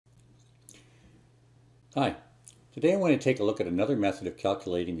Hi. Today I want to take a look at another method of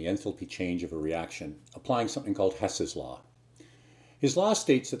calculating the enthalpy change of a reaction, applying something called Hess's law. His law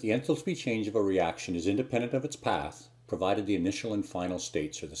states that the enthalpy change of a reaction is independent of its path, provided the initial and final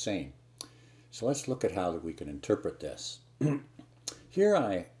states are the same. So let's look at how we can interpret this. Here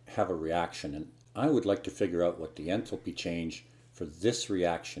I have a reaction, and I would like to figure out what the enthalpy change for this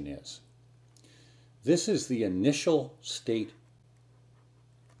reaction is. This is the initial state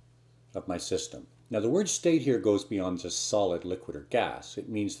of my system. Now the word state here goes beyond just solid, liquid, or gas. It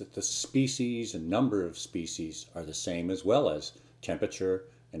means that the species and number of species are the same, as well as temperature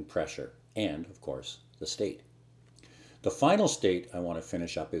and pressure, and of course the state. The final state I want to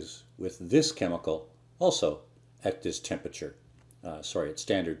finish up is with this chemical also at this temperature, at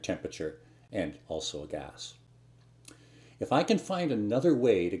standard temperature, and also a gas. If I can find another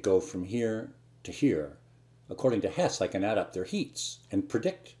way to go from here to here, according to Hess, I can add up their heats and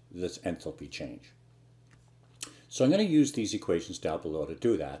predict this enthalpy change. So I'm going to use these equations down below to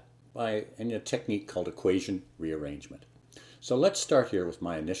do that in a technique called equation rearrangement. So let's start here with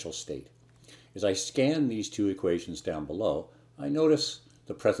my initial state. As I scan these two equations down below, I notice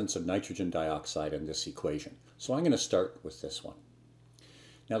the presence of nitrogen dioxide in this equation. So I'm going to start with this one.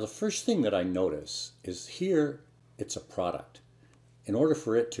 Now the first thing that I notice is here it's a product. In order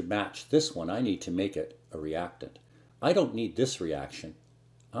for it to match this one, I need to make it a reactant. I don't need this reaction.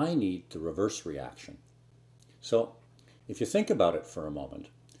 I need the reverse reaction. So if you think about it for a moment,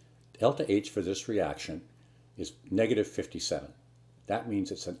 delta H for this reaction is negative 57. That means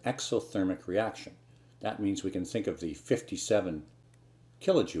it's an exothermic reaction. That means we can think of the 57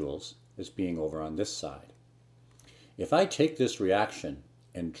 kilojoules as being over on this side. If I take this reaction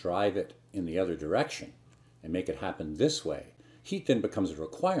and drive it in the other direction and make it happen this way, heat then becomes a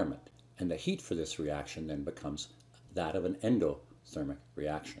requirement, and the heat for this reaction then becomes that of an endothermic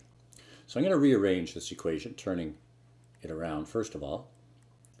reaction. So I'm going to rearrange this equation, turning it around first of all.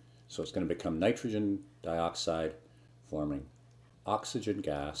 So it's going to become nitrogen dioxide forming oxygen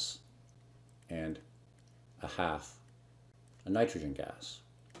gas and a half a nitrogen gas.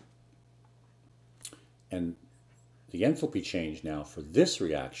 And the enthalpy change now for this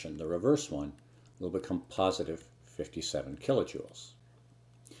reaction, the reverse one, will become positive 57 kilojoules.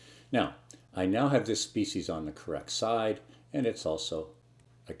 Now, I now have this species on the correct side, and it's also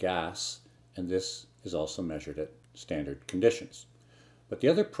a gas, and this is also measured at standard conditions. But the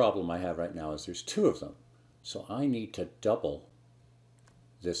other problem I have right now is there's two of them, so I need to double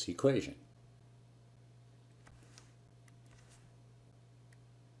this equation.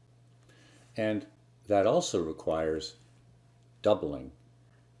 And that also requires doubling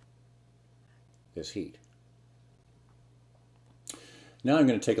this heat. Now I'm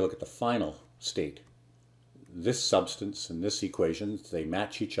going to take a look at the final state. This substance and this equation, they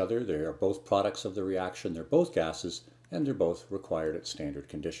match each other. They are both products of the reaction. They're both gases, and they're both required at standard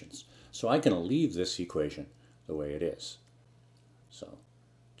conditions. So I can leave this equation the way it is. So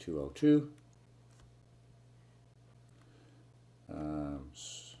 2O2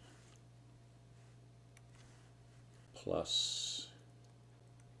 plus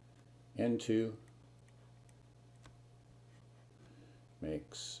N2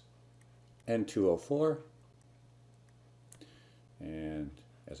 makes N2O4. And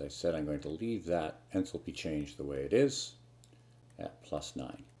as I said, I'm going to leave that enthalpy change the way it is at plus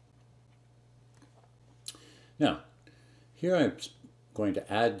 9. Now, here I'm going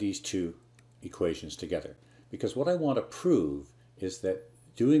to add these two equations together, because what I want to prove is that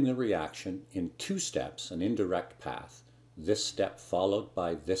doing the reaction in two steps, an indirect path, this step followed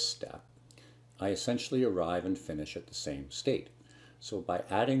by this step, I essentially arrive and finish at the same state. So by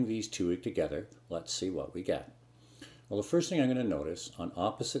adding these two together, let's see what we get. Well, the first thing I'm going to notice on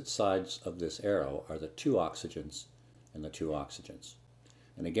opposite sides of this arrow are the two oxygens and the two oxygens.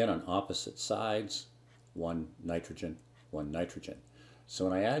 And again, on opposite sides, one nitrogen, one nitrogen. So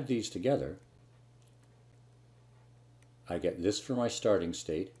when I add these together, I get this for my starting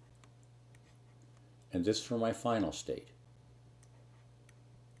state and this for my final state,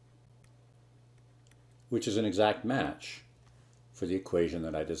 which is an exact match for the equation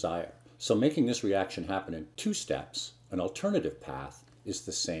that I desire. So making this reaction happen in two steps, an alternative path, is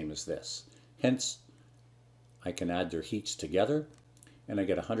the same as this. Hence, I can add their heats together and I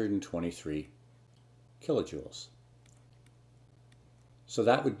get 123 kilojoules. So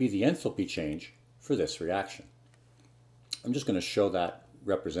that would be the enthalpy change for this reaction. I'm just going to show that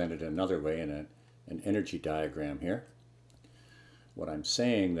represented another way in an energy diagram here. What I'm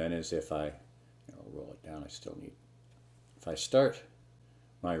saying then is if I roll it down, if I start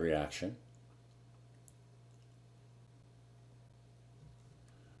my reaction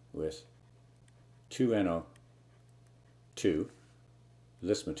with 2NO2,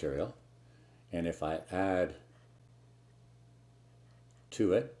 this material, and if I add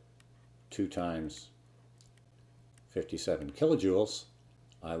to it 2 times 57 kilojoules,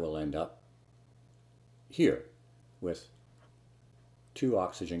 I will end up here with 2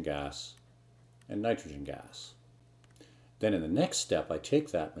 oxygen gas and nitrogen gas. Then in the next step, I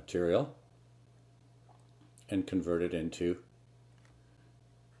take that material and convert it into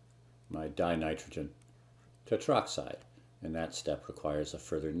my dinitrogen tetroxide, and that step requires a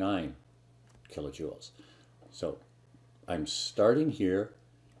further 9 kilojoules. So I'm starting here,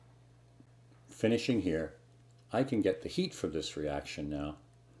 finishing here. I can get the heat for this reaction now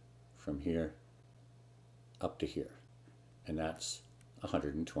from here up to here, and that's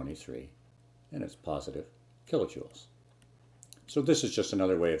 123, and it's positive kilojoules. So this is just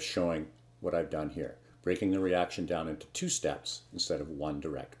another way of showing what I've done here, breaking the reaction down into 2 steps instead of 1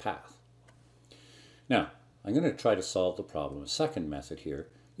 direct path. Now, I'm going to try to solve the problem, a second method here,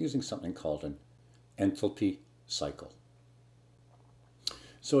 using something called an enthalpy cycle.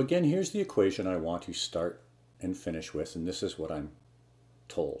 So again, here's the equation I want to start and finish with, and this is what I'm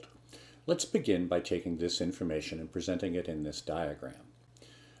told. Let's begin by taking this information and presenting it in this diagram.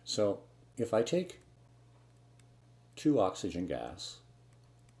 So if I take 2 oxygen gas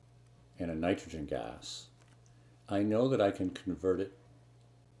and a nitrogen gas, I know that I can convert it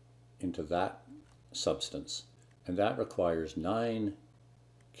into that substance, and that requires 9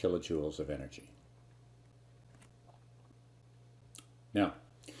 kilojoules of energy. Now,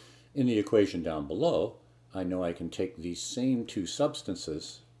 in the equation down below, I know I can take these same 2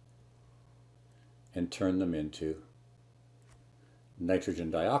 substances and turn them into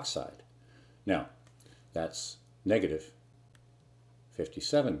nitrogen dioxide. Now, that's negative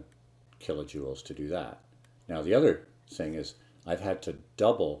 57 kilojoules to do that. Now, the other thing is I've had to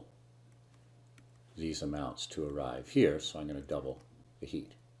double these amounts to arrive here, so I'm going to double the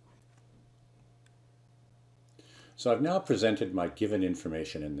heat. So I've now presented my given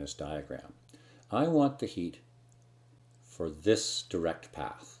information in this diagram. I want the heat for this direct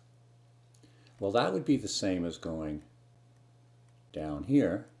path. Well, that would be the same as going down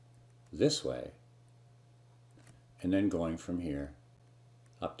here, this way, and then going from here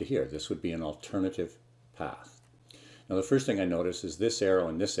up to here. This would be an alternative path. Now, the first thing I notice is this arrow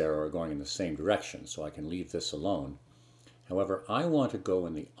and this arrow are going in the same direction, so I can leave this alone. However, I want to go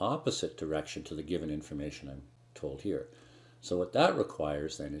in the opposite direction to the given information I'm told here. So what that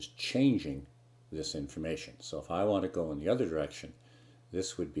requires then is changing this information. So if I want to go in the other direction,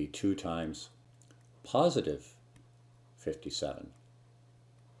 this would be 2 times positive 57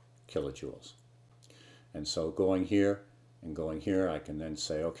 kilojoules. And so going here and going here, I can then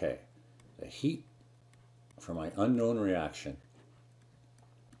say, okay, the heat for my unknown reaction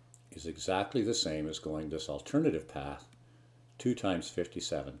is exactly the same as going this alternative path, 2 times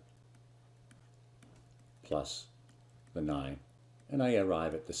 57 plus the 9, and I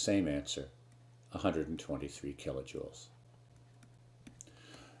arrive at the same answer, 123 kilojoules.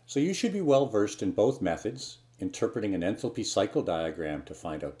 So you should be well versed in both methods, interpreting an enthalpy cycle diagram to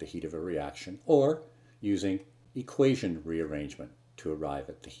find out the heat of a reaction, or using equation rearrangement to arrive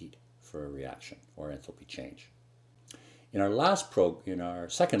at the heat for a reaction or enthalpy change. In our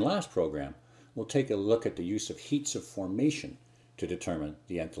second last program, we'll take a look at the use of heats of formation to determine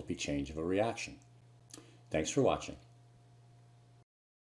the enthalpy change of a reaction. Thanks for watching.